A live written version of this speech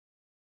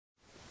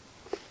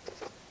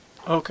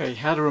Okay,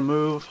 how to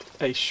remove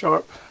a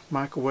sharp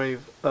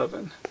microwave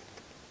oven.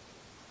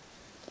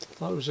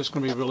 Thought it was just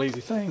going to be a real easy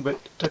thing, but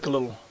it took a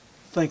little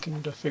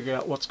thinking to figure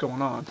out what's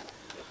going on.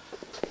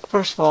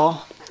 First of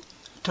all,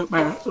 I took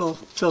my little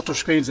filter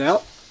screens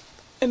out,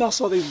 and I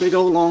saw these big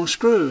old long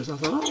screws. I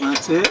thought, oh,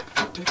 that's it.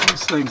 Take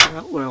these things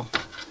out. Well,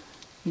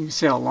 you can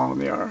see how long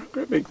they are.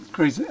 Great big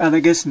crazy. And I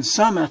guess in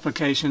some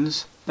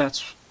applications,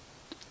 that's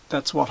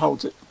what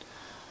holds it.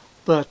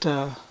 But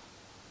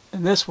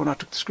in this one, I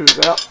took the screws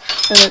out,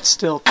 and it's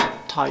still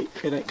tight.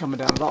 It ain't coming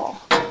down at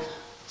all.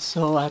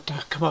 So I had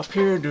to come up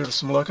here and do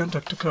some looking.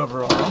 Took the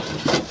cover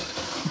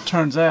off. It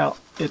turns out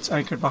it's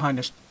anchored behind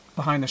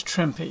this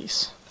trim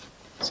piece.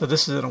 So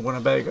this is in a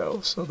Winnebago,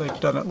 so they've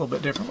done it a little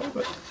bit differently.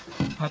 But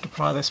I had to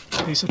pry this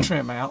piece of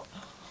trim out,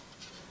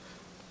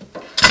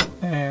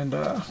 and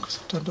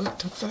took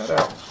that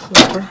out.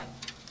 Filter.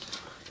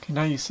 Okay,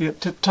 now you see up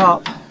tip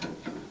top,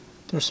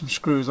 there's some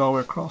screws all the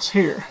way across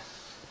here.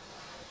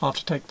 I'll have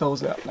to take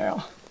those out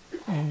now.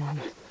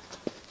 And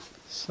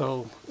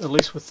so, at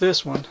least with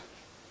this one,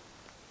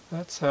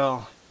 that's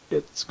how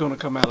it's going to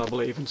come out, I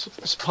believe. And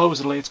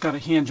supposedly it's got a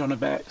hinge on the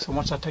back. So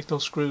once I take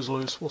those screws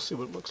loose, we'll see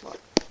what it looks like.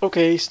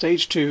 Okay,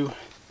 stage 2.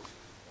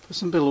 Put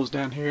some billows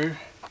down here.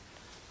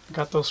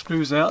 Got those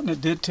screws out, and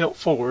it did tilt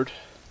forward.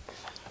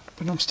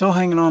 But I'm still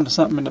hanging on to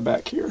something in the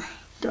back here.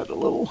 Got a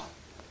little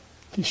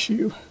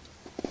issue.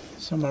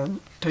 So I'm going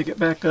to take it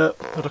back up,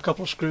 put a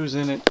couple of screws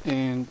in it,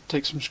 and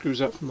take some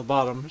screws out from the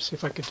bottom. See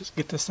if I can just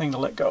get this thing to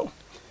let go.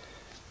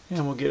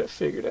 And we'll get it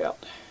figured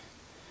out.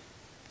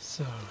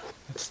 So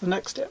that's the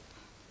next step.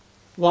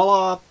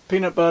 Voila,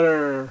 peanut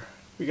butter.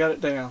 We got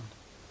it down.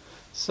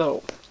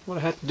 So what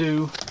I had to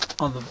do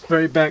on the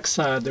very back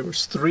side, there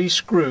was 3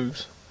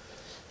 screws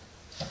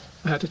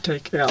I had to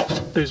take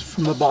out. These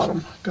from the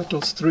bottom. Got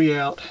those 3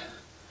 out.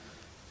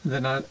 And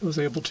then I was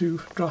able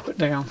to drop it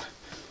down.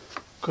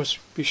 Of course,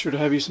 be sure to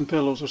have you some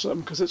pillows or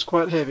something, because it's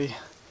quite heavy.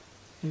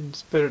 And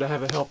it's better to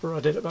have a helper. I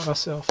did it by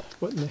myself.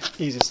 Wasn't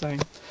the easiest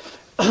thing.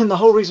 The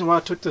whole reason why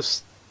I took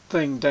this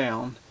thing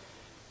down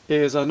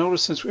is I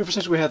noticed ever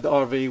since we had the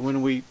RV,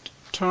 when we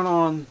turn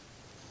on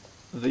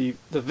the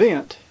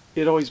vent,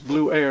 it always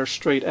blew air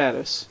straight at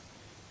us.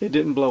 It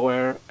didn't blow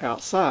air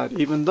outside,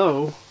 even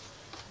though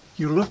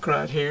you look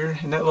right here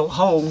in that little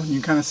hole, you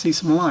can kind of see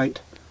some light.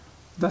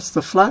 That's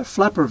the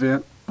flapper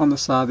vent on the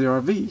side of the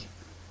RV.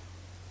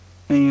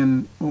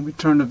 And when we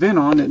turned the vent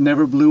on, it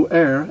never blew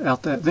air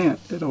out that vent.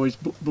 It always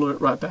blew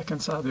it right back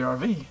inside the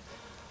RV.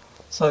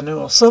 So I knew,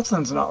 well,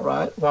 something's not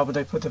right. Why would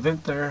they put the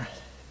vent there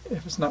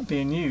if it's not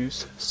being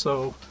used?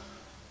 So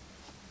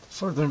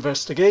further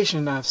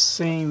investigation, I've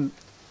seen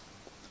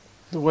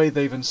the way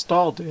they've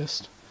installed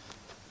this.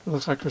 It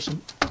looks like there's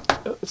some,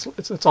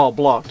 it's all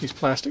blocked, these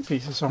plastic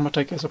pieces. So I'm going to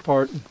take this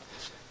apart and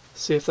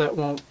see if that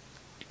won't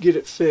get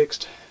it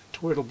fixed to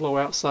where it'll blow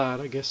outside.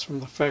 I guess from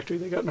the factory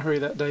they got in a hurry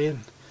that day and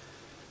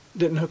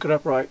didn't hook it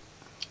up right.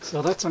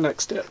 So that's the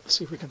next step. Let's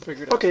see if we can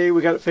figure it out. Okay,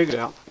 we got it figured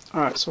out.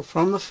 Alright, so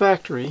from the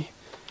factory,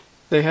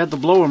 they had the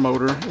blower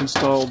motor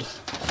installed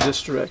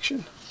this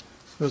direction.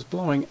 It was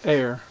blowing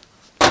air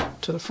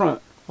to the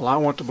front. Well, I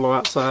want to blow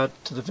outside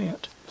to the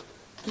vent.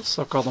 It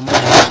suck all the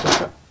moisture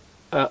stuff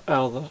out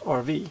of the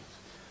RV.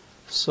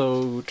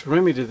 So to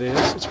remedy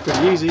this, it's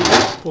pretty easy.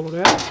 Pull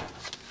it out,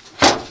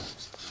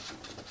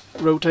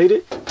 rotate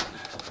it,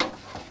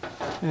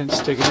 and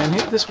stick it in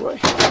here this way.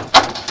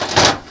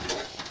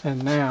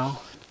 And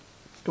now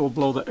it will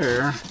blow the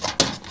air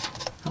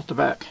out the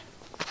back.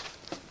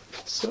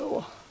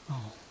 So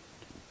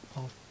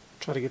I'll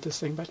try to get this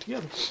thing back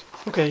together.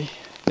 Okay,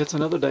 it's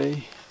another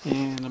day,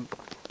 and I'm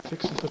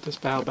fixing to put this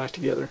valve back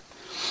together.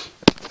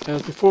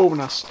 As before,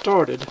 when I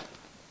started,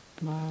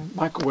 my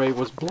microwave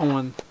was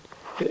blowing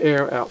the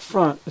air out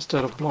front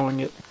instead of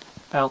blowing it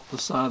out the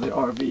side of the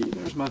RV.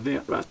 There's my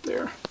vent right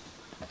there.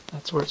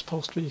 That's where it's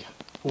supposed to be.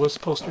 Was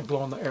supposed to be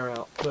blowing the air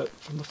out, but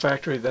from the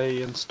factory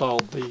they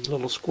installed the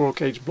little squirrel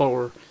cage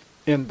blower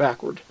in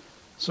backward,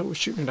 so it was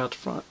shooting it out the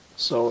front.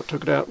 So I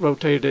took it out,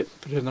 rotated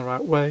it, put it in the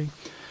right way.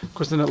 Of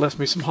course, then it left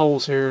me some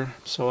holes here,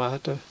 so I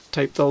had to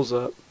tape those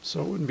up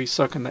so it wouldn't be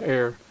sucking the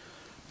air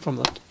from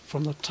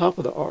the top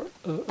of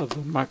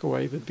the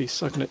microwave. It'd be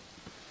sucking it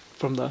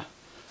from the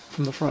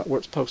front where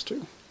it's supposed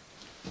to,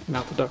 and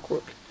out the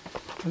ductwork.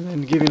 And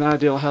then to give you an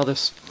idea of how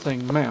this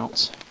thing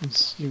mounts,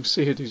 you can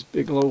see here these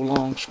big, low,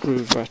 long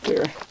screws right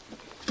there.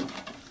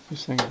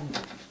 This thing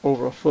is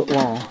over 1 foot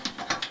long.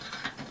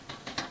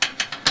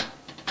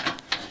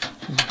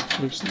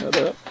 Loosen that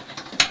up.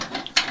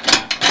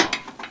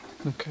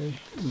 Okay,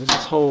 and then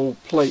this whole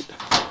plate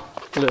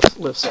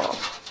lifts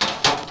off.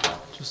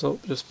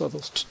 Just by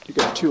those, you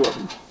got 2 of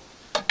them.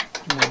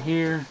 One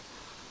here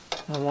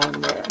and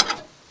one there.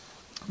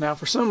 Now,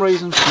 for some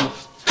reason,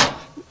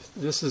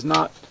 this is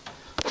not.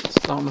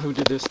 I don't know who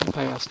did this in the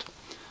past,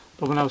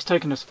 but when I was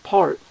taking this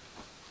apart,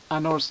 I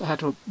noticed I had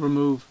to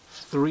remove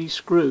 3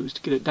 screws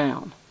to get it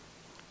down.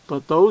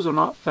 But those are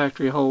not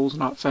factory holes,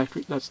 not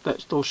factory.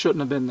 Those shouldn't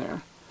have been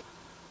there.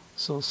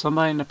 So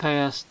somebody in the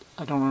past,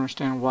 I don't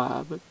understand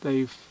why, but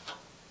they've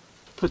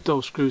put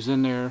those screws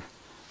in there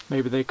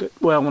maybe they could,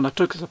 well, when I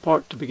took this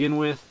apart to begin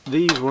with,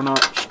 these were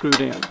not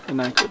screwed in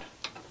and anchored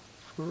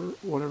for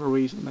whatever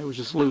reason. They were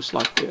just loose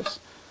like this.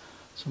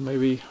 So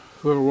maybe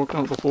whoever worked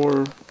on it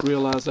before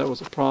realized that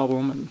was a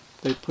problem and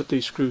they put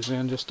these screws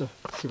in just to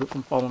keep it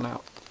from falling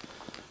out.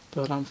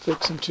 But I'm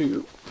fixing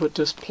to put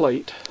this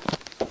plate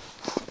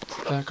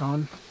back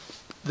on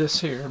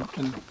this here,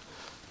 and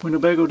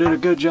Winnebago did a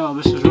good job.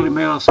 This is really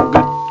made out of some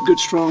good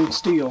strong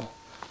steel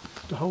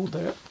to hold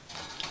that.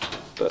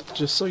 But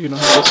just so you know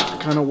how this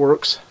kind of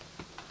works,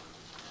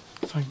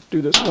 if I can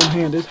do this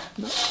one-handed,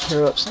 not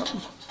tear up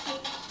something.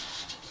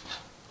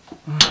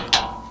 Alright.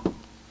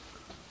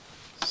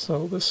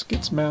 So this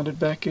gets mounted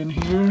back in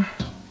here.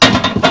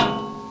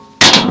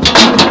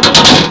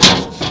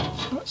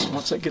 Right, so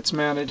once that gets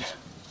mounted,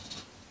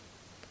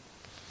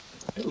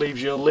 it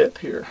leaves you a lip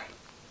here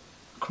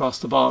across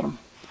the bottom.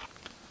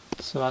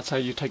 So that's how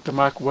you take the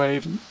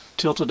microwave and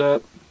tilt it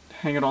up,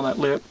 hang it on that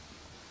lip,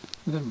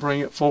 and then bring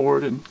it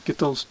forward and get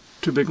those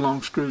two big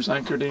long screws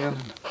anchored in.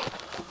 And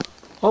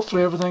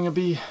hopefully everything will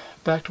be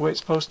back to the way it's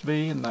supposed to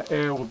be, and the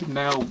air will be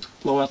now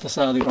blow out the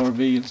side of the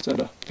RV instead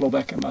of blow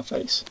back in my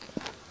face.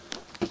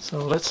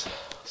 So let's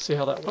see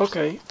how that works.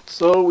 Okay,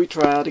 so we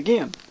tried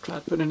again.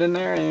 Tried putting it in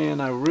there,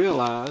 and I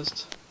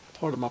realized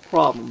part of my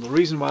problem. The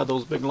reason why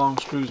those big long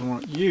screws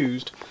weren't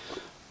used,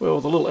 well,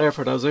 with a little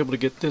effort I was able to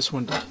get this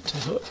one to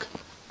hook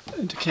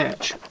and to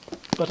catch,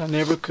 but I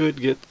never could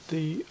get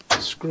the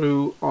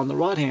screw on the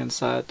right hand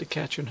side to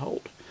catch and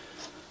hold.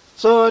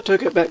 So I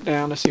took it back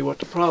down to see what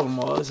the problem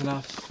was, and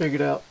I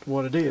figured out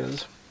what it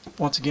is.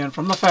 Once again,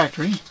 from the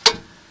factory,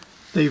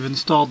 they've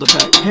installed the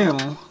back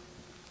panel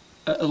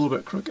a little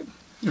bit crooked.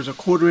 There's a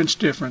 1/4 inch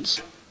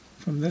difference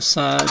from this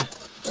side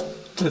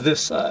to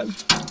this side.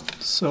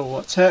 So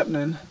what's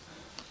happening,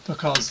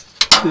 because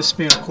this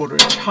being a 1/4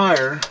 inch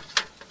higher,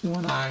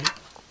 when I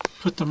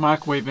put the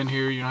microwave in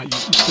here, you know, you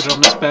sit it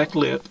on this back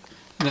lip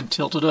and then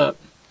tilt it up.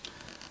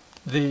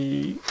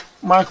 The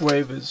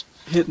microwave is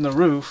hitting the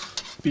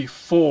roof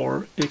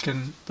before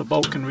the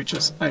bolt can reach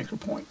its anchor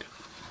point.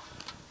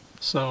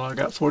 So I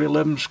got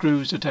 4011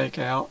 screws to take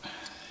out,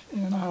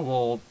 and I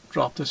will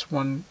drop this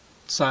one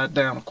side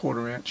down a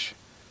 1/4 inch,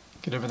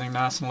 get everything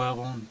nice and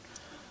level, and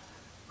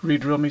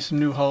re-drill me some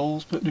new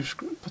holes, put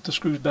the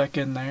screws back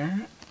in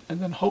there,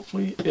 and then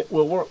hopefully it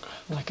will work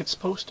like it's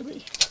supposed to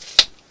be.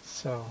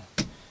 So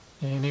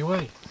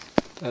anyway,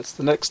 that's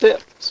the next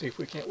step. See if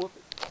we can't work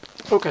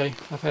it. Okay,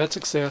 I've had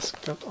success.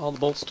 Got all the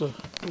bolts to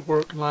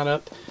work and line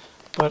up.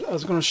 But I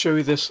was going to show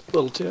you this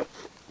little tip.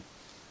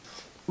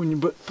 When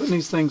you're putting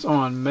these things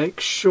on, make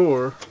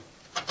sure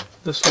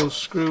this little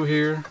screw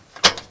here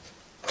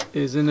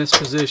is in this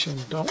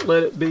position. Don't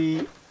let it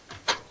be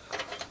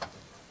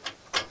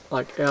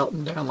like out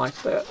and down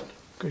like that,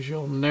 because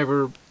you'll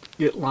never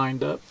get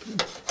lined up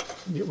and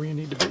get where you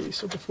need to be.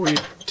 So before you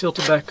tilt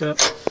it back up,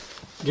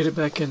 get it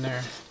back in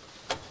there.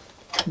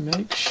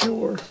 Make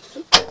sure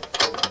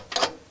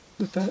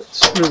that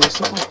screw is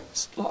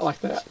something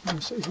like that. Let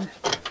me see here.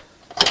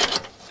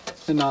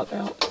 And not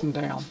out and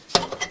down.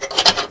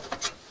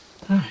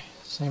 Alright,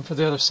 same for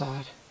the other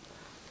side.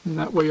 And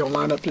that way you'll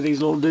line up to these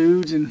little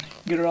dudes and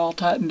get it all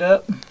tightened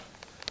up.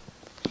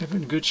 Have it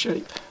in good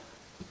shape.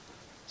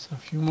 So a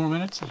few more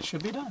minutes and it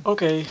should be done.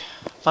 Okay,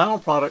 final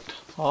product,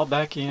 all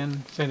back in,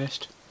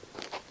 finished.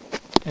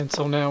 And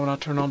so now when I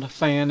turn on the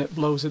fan, it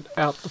blows it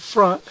out the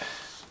front.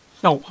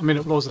 No, I mean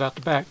it blows it out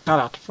the back, not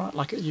out the front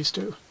like it used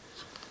to.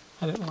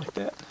 I didn't like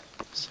that.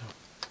 So.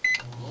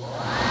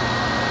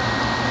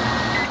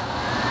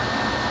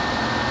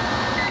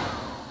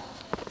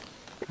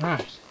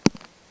 Alright,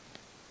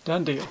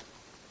 done deal.